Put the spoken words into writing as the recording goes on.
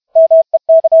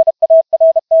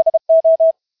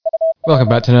Welcome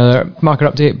back to another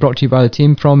market update brought to you by the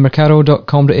team from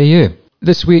mercado.com.au.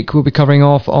 This week we'll be covering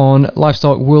off on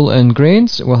livestock, wool and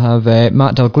grains. We'll have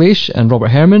Matt Dalgleish and Robert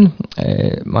Herman.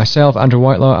 Myself, Andrew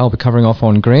Whitelaw, I'll be covering off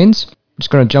on grains. I'm just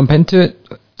going to jump into it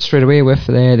straight away with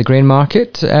the grain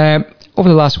market. Over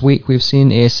the last week we've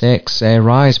seen ASX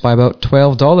rise by about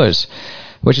 $12,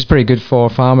 which is pretty good for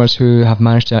farmers who have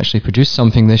managed to actually produce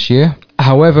something this year.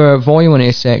 However, volume on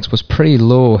ASX was pretty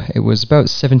low. It was about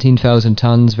 17,000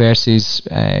 tonnes versus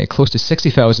close to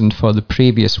 60,000 for the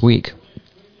previous week.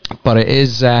 But it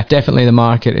is definitely, the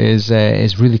market is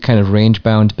really kind of range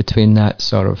bound between that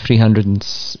sort of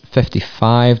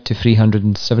 $355 to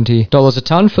 $370 a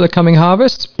tonne for the coming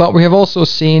harvest. But we have also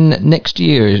seen next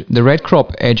year the red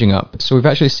crop edging up. So we've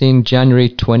actually seen January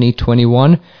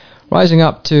 2021 rising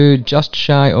up to just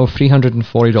shy of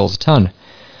 $340 a tonne,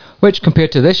 which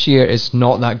compared to this year is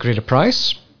not that great a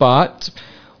price, but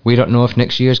we don't know if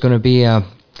next year is going to be a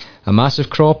massive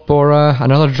crop or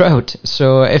another drought.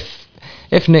 So if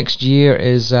next year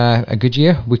is a good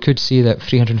year, we could see that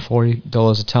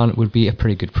 $340 a tonne would be a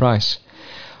pretty good price.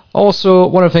 Also,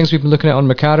 one of the things we've been looking at on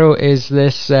Mercado is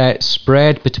this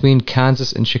spread between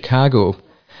Kansas and Chicago.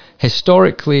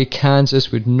 Historically,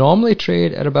 Kansas would normally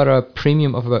trade at about a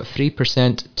premium of about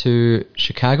 3% to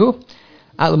Chicago.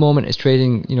 At the moment, it's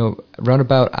trading, around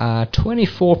about a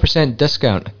 24%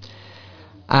 discount.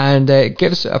 And it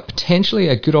gives potentially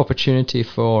a good opportunity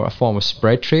for a form of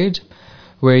spread trade,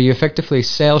 where you effectively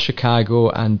sell Chicago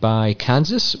and buy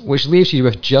Kansas, which leaves you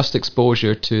with just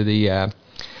exposure to the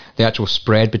actual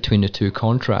spread between the two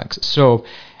contracts. So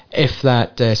if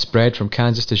that spread from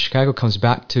Kansas to Chicago comes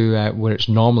back to where it's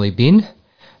normally been,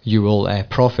 you will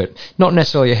profit. Not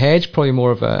necessarily a hedge, probably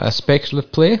more of a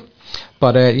speculative play.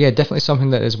 But definitely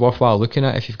something that is worthwhile looking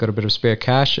at if you've got a bit of spare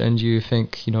cash and you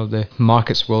think the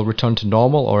markets will return to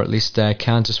normal, or at least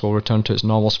Kansas will return to its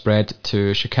normal spread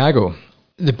to Chicago.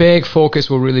 The big focus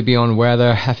will really be on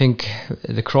weather. I think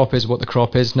the crop is what the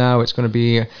crop is now. It's going to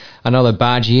be another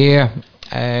bad year.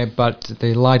 But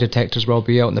the lie detectors will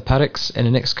be out in the paddocks in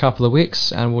the next couple of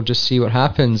weeks, and we'll just see what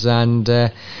happens. And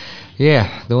the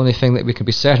only thing that we can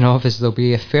be certain of is there'll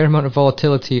be a fair amount of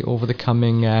volatility over the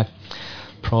coming,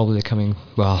 coming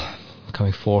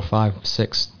 4, 5,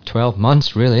 6, 12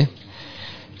 months, really.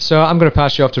 So I'm going to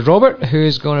pass you off to Robert,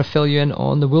 who's going to fill you in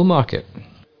on the wool market.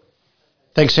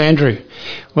 Thanks, Andrew.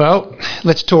 Well,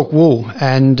 let's talk wool.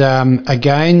 And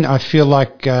again, I feel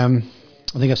like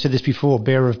I think I said this before,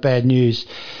 bearer of bad news.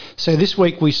 So this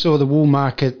week we saw the wool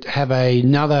market have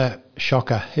another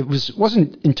shocker. It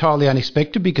wasn't entirely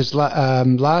unexpected because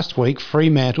last week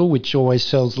Fremantle, which always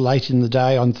sells late in the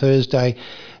day on Thursday,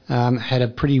 had a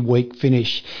pretty weak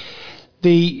finish.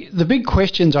 The big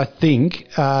questions, I think,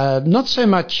 not so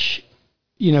much,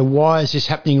 why is this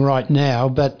happening right now,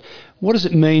 but what does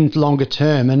it mean longer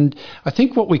term? And I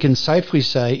think what we can safely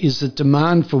say is that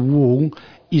demand for wool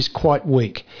is quite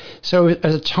weak. So at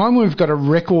a time when we've got a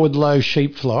record low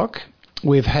sheep flock,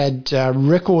 we've had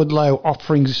record low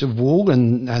offerings of wool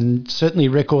and certainly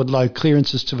record low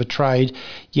clearances to the trade,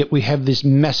 yet we have this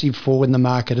massive fall in the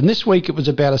market. And this week it was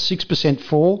about a 6%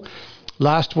 fall.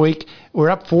 Last week we're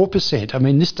up 4%. I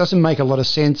mean, this doesn't make a lot of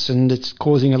sense and it's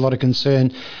causing a lot of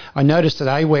concern. I noticed that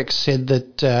AWEX said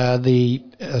that the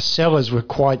sellers were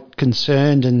quite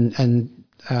concerned and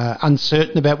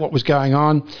uncertain about what was going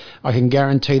on. I can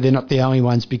guarantee they're not the only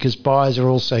ones, because buyers are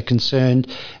also concerned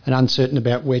and uncertain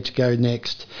about where to go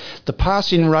next. The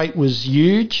pass-in rate was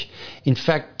huge. In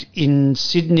fact, in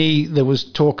Sydney, there was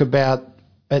talk about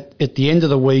at the end of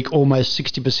the week, almost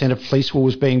 60% of fleece wool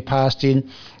was being passed in.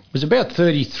 It was about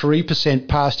 33%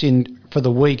 passed in for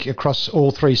the week across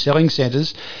all three selling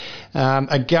centres.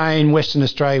 Again, Western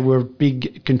Australia were a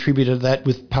big contributor to that,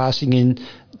 with passing in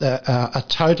a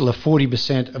total of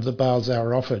 40% of the bales they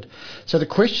were offered. So the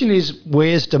question is,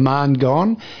 where's demand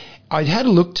gone? I had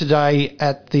a look today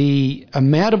at the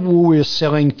amount of wool we were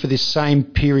selling for this same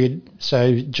period,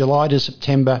 so July to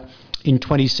September in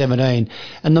 2017,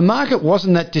 and the market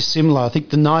wasn't that dissimilar. I think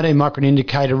the 19 micron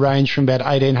indicator ranged from about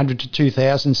 1,800 to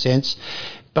 2,000 cents,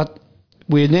 but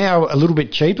we're now a little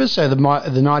bit cheaper, so the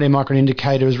 90 micron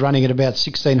indicator is running at about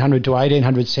 1,600 to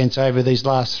 1,800 cents over these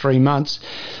last 3 months.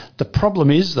 The problem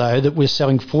is, though, that we're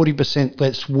selling 40%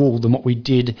 less wool than what we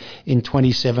did in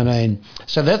 2017.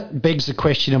 So that begs the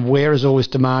question of, where has all this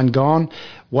demand gone?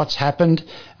 What's happened?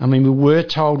 I mean, we were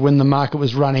told when the market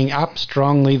was running up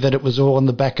strongly that it was all on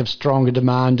the back of stronger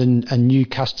demand and new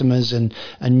customers and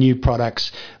new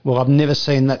products. Well, I've never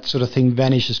seen that sort of thing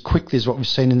vanish as quickly as what we've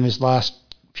seen in this last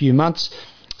few months.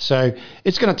 So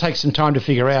it's going to take some time to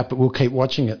figure out, but we'll keep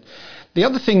watching it. The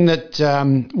other thing that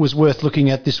was worth looking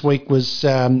at this week was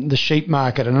the sheep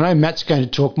market. And I know Matt's going to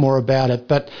talk more about it,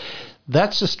 but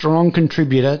that's a strong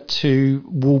contributor to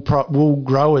wool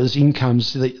growers'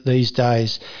 incomes these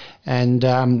days. And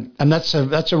that's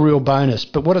a real bonus.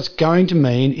 But what it's going to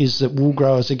mean is that wool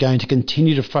growers are going to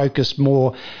continue to focus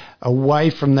more away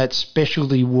from that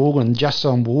specialty wool and just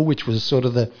on wool, which was sort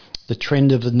of the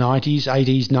trend of the 90s,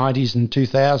 80s, 90s and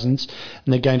 2000s.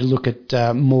 And they're going to look at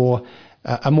a more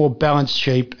balanced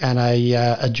sheep and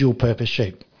a dual-purpose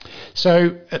sheep.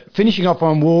 So finishing off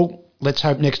on wool, let's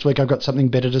hope next week I've got something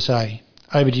better to say.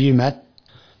 Over to you, Matt.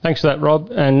 Thanks for that,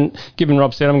 Rob. And given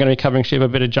Rob said I'm going to be covering sheep, I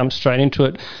better jump straight into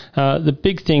it. The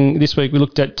big thing this week, we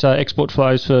looked at export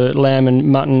flows for lamb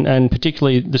and mutton, and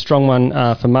particularly the strong one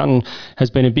for mutton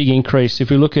has been a big increase. If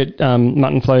we look at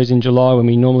mutton flows in July, when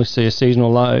we normally see a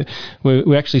seasonal low,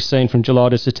 we're actually seeing from July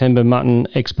to September mutton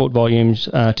export volumes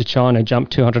to China jump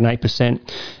 208%.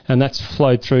 And that's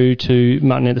flowed through to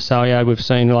mutton at the sale yard. We've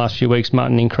seen in the last few weeks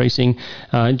mutton increasing.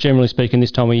 Generally speaking,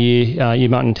 this time of year, your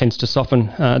mutton tends to soften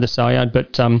the sale yard,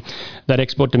 but that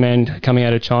export demand coming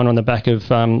out of China on the back of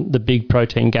the big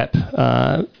protein gap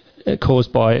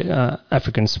caused by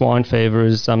African swine fever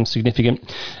is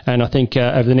significant. And I think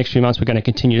over the next few months, we're going to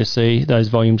continue to see those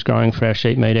volumes growing for our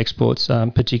sheep meat exports,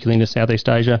 particularly into Southeast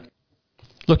Asia.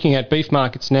 Looking at beef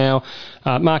markets now,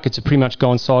 markets have pretty much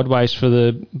gone sideways for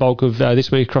the bulk of this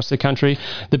week across the country.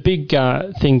 The big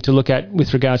thing to look at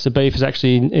with regards to beef is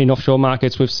actually in offshore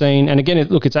markets we've seen, and again,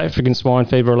 it's African swine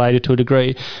fever related to a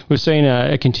degree. We've seen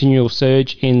a continual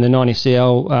surge in the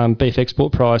 90CL beef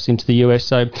export price into the US.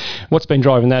 So what's been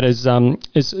driving that is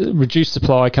reduced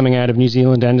supply coming out of New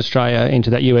Zealand and Australia into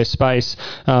that US space.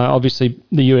 Obviously,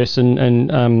 the US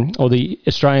or the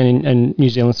Australian and New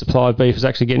Zealand supply of beef is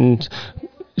actually getting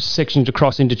sectioned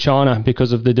across into China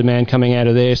because of the demand coming out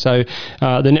of there. So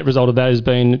the net result of that has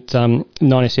been that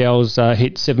 90CL's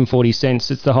hit 740 cents.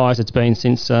 It's the highest it's been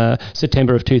since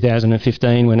September of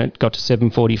 2015 when it got to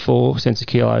 744 cents a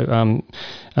kilo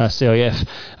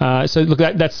CIF. So look,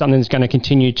 that's something that's going to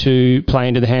continue to play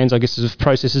into the hands, I guess, of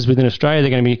processors within Australia. They're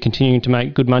going to be continuing to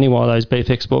make good money while those beef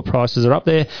export prices are up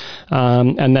there,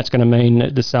 and that's going to mean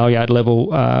at the sale yard level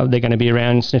they're going to be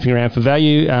sniffing around for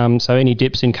value. So any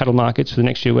dips in cattle markets for the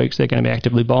next few weeks, they're going to be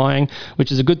actively buying,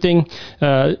 which is a good thing.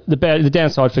 The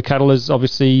downside for cattle is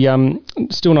obviously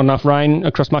still not enough rain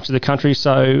across much of the country,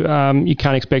 so you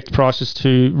can't expect prices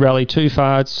to rally too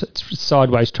far. It's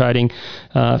sideways trading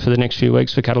for the next few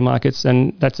weeks for cattle markets,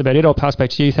 and that's about it. I'll pass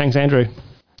back to you. Thanks, Andrew.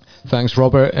 Thanks,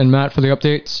 Robert and Matt, for the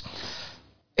updates.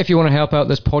 If you want to help out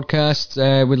this podcast,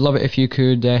 we'd love it if you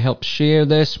could help share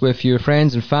this with your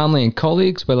friends and family and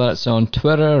colleagues, whether that's on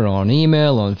Twitter, or on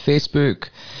email, on Facebook,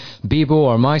 Bebo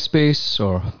or MySpace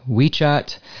or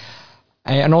WeChat.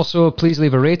 And also, please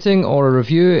leave a rating or a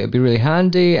review. It'd be really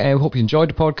handy. I hope you enjoyed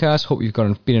the podcast. Hope you've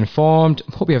been informed.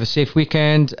 Hope you have a safe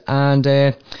weekend. And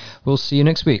we'll see you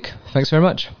next week. Thanks very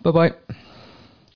much. Bye-bye.